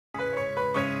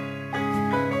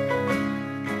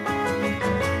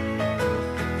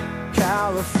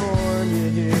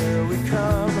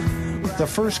The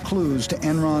first clues to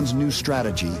Enron's new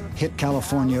strategy hit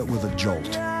California with a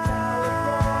jolt.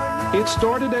 It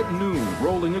started at noon,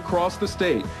 rolling across the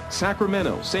state.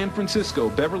 Sacramento, San Francisco,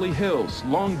 Beverly Hills,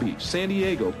 Long Beach, San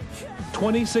Diego.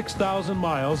 26,000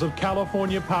 miles of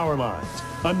California power lines,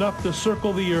 enough to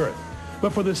circle the earth.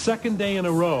 But for the second day in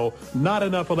a row, not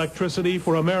enough electricity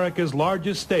for America's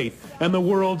largest state and the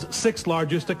world's sixth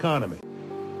largest economy.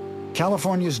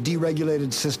 California's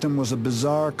deregulated system was a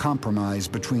bizarre compromise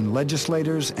between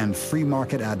legislators and free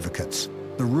market advocates.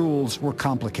 The rules were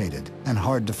complicated and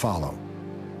hard to follow.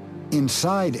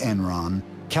 Inside Enron,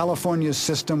 California's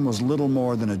system was little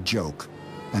more than a joke.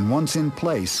 And once in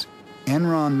place,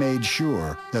 Enron made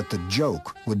sure that the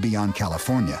joke would be on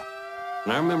California.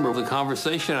 And I remember the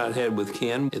conversation I'd had with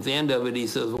Ken. At the end of it, he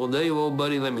says, well, Dave, old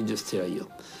buddy, let me just tell you,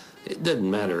 it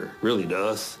doesn't matter really to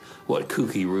us what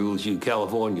kooky rules you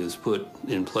Californians put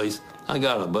in place. I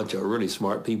got a bunch of really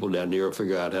smart people down there who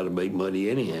figure out how to make money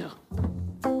anyhow.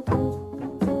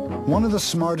 One of the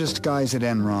smartest guys at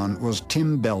Enron was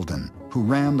Tim Belden, who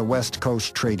ran the West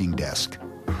Coast trading desk.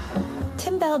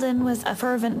 Tim Belden was a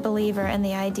fervent believer in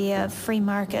the idea of free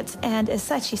markets, and as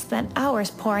such, he spent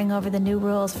hours poring over the new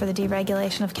rules for the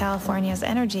deregulation of California's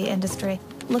energy industry,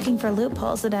 looking for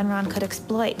loopholes that Enron could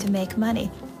exploit to make money.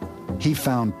 He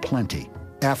found plenty.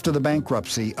 After the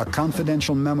bankruptcy, a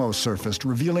confidential memo surfaced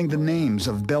revealing the names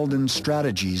of Belden's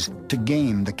strategies to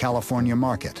game the California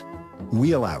market.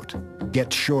 Wheel out,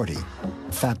 get shorty,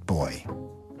 fat boy.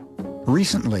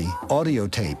 Recently, audio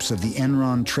tapes of the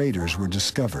Enron traders were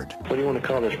discovered. What do you want to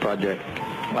call this project?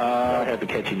 I have a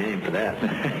catchy name for that.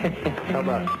 How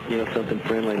about, something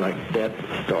friendly like Death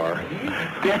Star?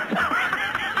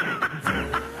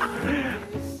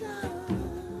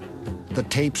 The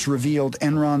tapes revealed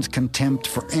Enron's contempt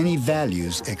for any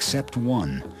values except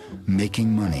one,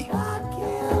 making money.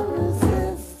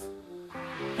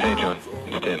 Hey, John,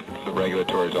 it's Tim. The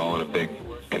regulatory is all in a big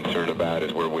concern about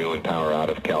is we're wheeling power out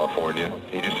of California.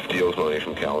 He just steals money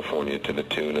from California to the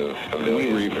tune of $1 million.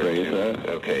 Can we rephrase that?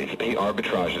 Okay. He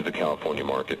arbitrages the California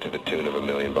market to the tune of $1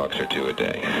 million or $2 a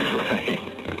day.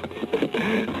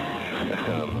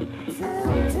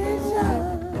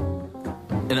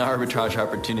 An arbitrage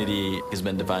opportunity has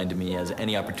been defined to me as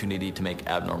any opportunity to make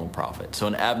abnormal profit. So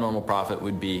an abnormal profit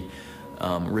would be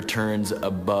returns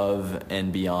above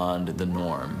and beyond the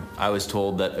norm. I was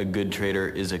told that a good trader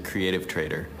is a creative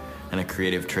trader, and a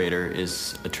creative trader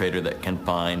is a trader that can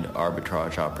find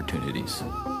arbitrage opportunities.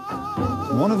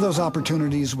 One of those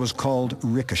opportunities was called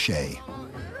Ricochet.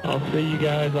 I'll see you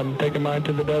guys. I'm taking mine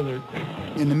to the desert.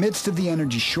 In the midst of the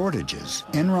energy shortages,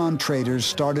 Enron traders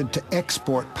started to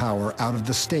export power out of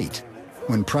the state.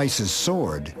 When prices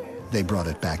soared, they brought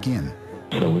it back in.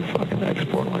 So we fucking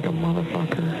export like a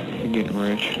motherfucker. You're getting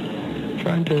rich.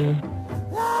 Trying to.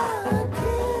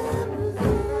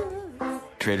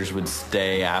 Traders would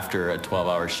stay after a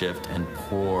 12-hour shift and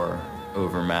pore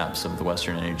over maps of the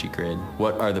Western energy grid.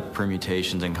 What are the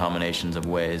permutations and combinations of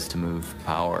ways to move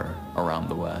power around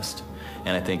the West?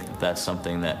 And I think that that's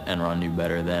something that Enron knew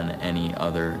better than any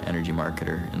other energy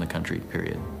marketer in the country,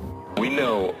 period. We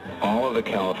know all of the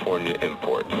California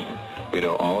imports. We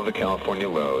know all of the California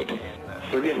load.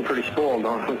 We're getting pretty spoiled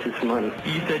on this money.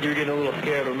 You said you were getting a little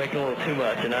scared. We're making a little too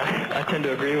much, and I tend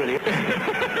to agree with you.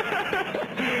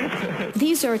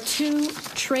 These are two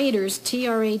traders,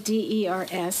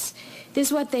 Traders. This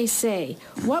is what they say.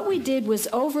 What we did was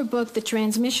overbook the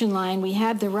transmission line we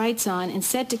had the rights on and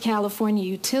said to California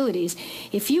utilities,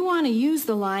 if you want to use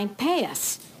the line, pay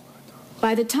us.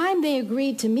 By the time they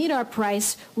agreed to meet our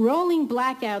price, rolling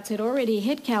blackouts had already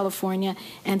hit California,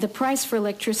 and the price for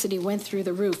electricity went through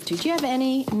the roof. Did you have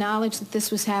any knowledge that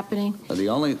this was happening? The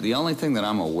only thing that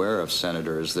I'm aware of,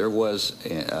 Senator, is there was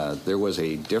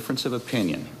a difference of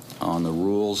opinion on the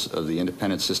rules of the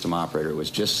independent system operator. It was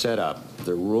just set up.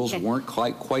 The rules weren't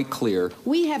quite clear.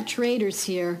 We have traders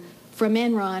here from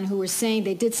Enron who were saying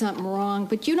they did something wrong,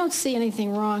 but you don't see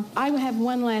anything wrong. I have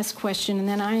one last question, and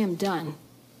then I am done.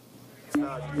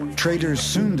 Traders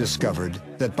soon discovered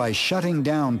that by shutting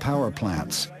down power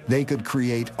plants, they could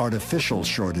create artificial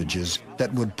shortages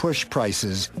that would push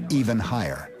prices even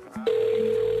higher.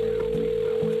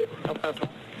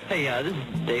 Hey, this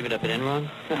is David up at Enron.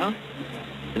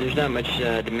 There's not much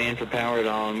demand for power at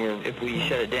all, and if we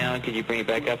shut it down, could you bring it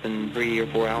back up in 3 or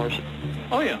 4 hours?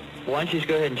 Oh, yeah. Why don't you just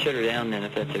go ahead and shut her down then,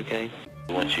 if that's okay?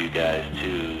 I want you guys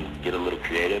to get a little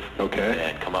creative,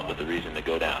 and come up with a reason to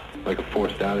go down. Like a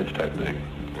forced outage type thing.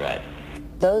 Right.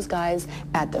 Those guys,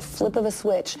 at the flip of a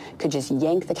switch, could just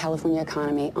yank the California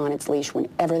economy on its leash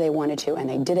whenever they wanted to, and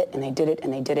they did it, and they did it,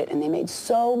 and they did it, and they made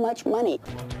so much money.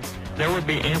 There would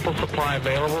be ample supply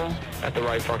available at the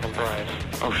right fucking price.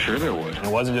 Oh, sure there would. And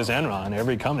it wasn't just Enron.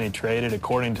 Every company traded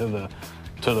according to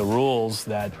the rules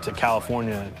that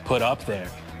California put up there.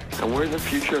 And we're the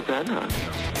future of Enron.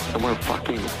 And we're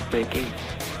fucking making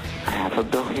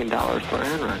 $500 million for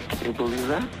Enron. Can you believe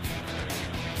that?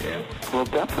 Yeah. We'll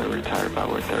definitely retire by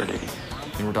we're 30.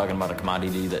 We're talking about a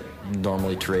commodity that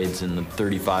normally trades in the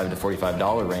 $35 to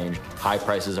 $45 range. High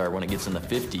prices are when it gets in the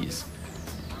 50s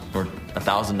or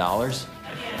 $1,000.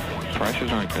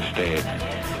 Prices aren't going to stay at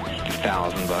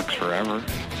 $1,000 forever.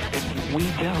 It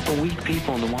weeds out the weak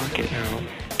people in the market.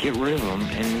 Get rid of them,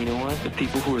 and you know what? The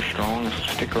people who are strong will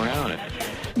stick around.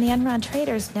 The Enron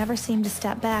traders never seem to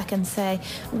step back and say,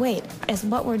 wait, is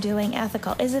what we're doing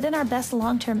ethical? Is it in our best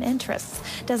long-term interests?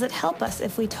 Does it help us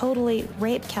if we totally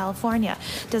rape California?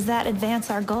 Does that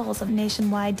advance our goals of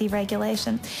nationwide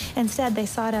deregulation? Instead, they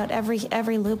sought out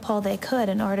every loophole they could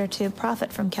in order to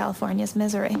profit from California's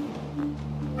misery.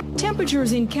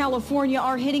 Temperatures in California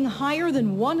are hitting higher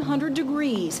than 100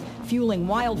 degrees, fueling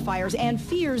wildfires and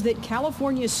fears that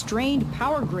California's strained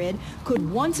power grid could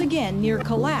once again near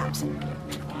collapse.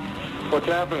 What's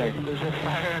happening? There's a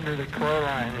fire under the core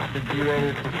line. It's been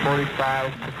derated from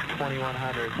 45 to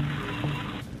 2100.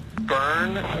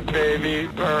 Burn, baby,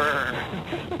 burn.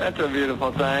 That's a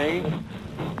beautiful thing.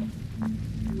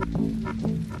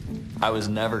 I was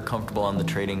never comfortable on the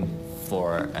trading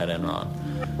floor at Enron.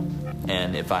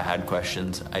 And if I had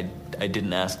questions, I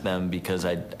didn't ask them because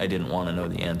I didn't want to know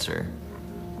the answer.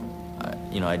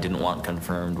 I didn't want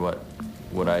confirmed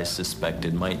what I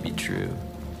suspected might be true.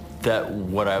 That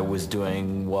what I was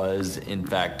doing was in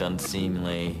fact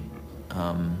unseemly,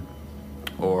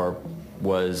 or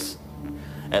was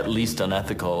at least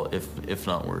unethical, if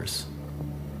not worse.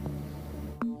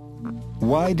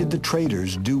 Why did the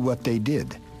traders do what they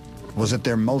did? Was it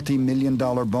their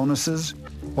multi-million-dollar bonuses?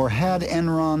 Or had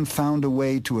Enron found a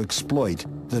way to exploit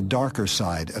the darker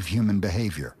side of human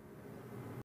behavior?